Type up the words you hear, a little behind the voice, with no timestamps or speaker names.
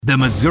The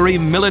Missouri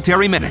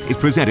Military Minute is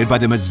presented by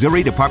the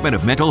Missouri Department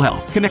of Mental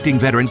Health, connecting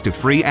veterans to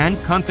free and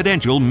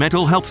confidential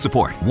mental health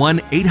support.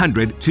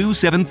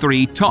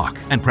 1-800-273-TALK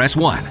and press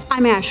 1.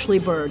 I'm Ashley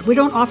Bird. We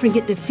don't often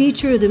get to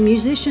feature the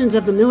musicians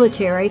of the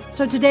military,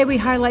 so today we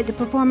highlight the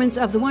performance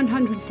of the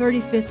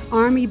 135th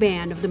Army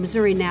Band of the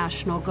Missouri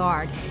National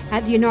Guard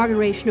at the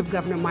inauguration of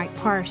Governor Mike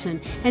Parson,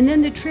 and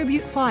then the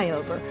tribute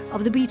flyover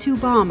of the B-2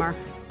 bomber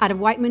out of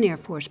Whiteman Air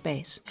Force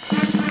Base.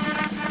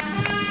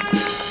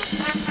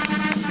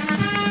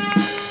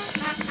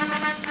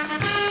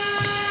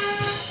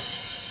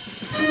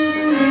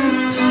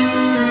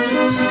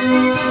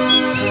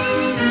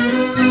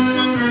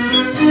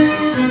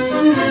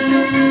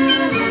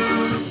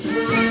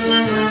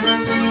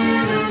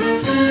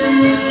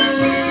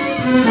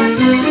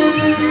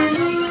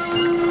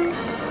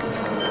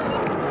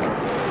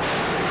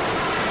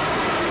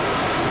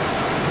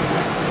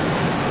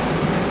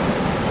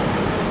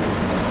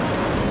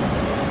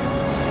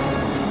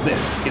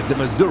 This is the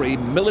Missouri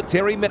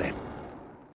Military Minute.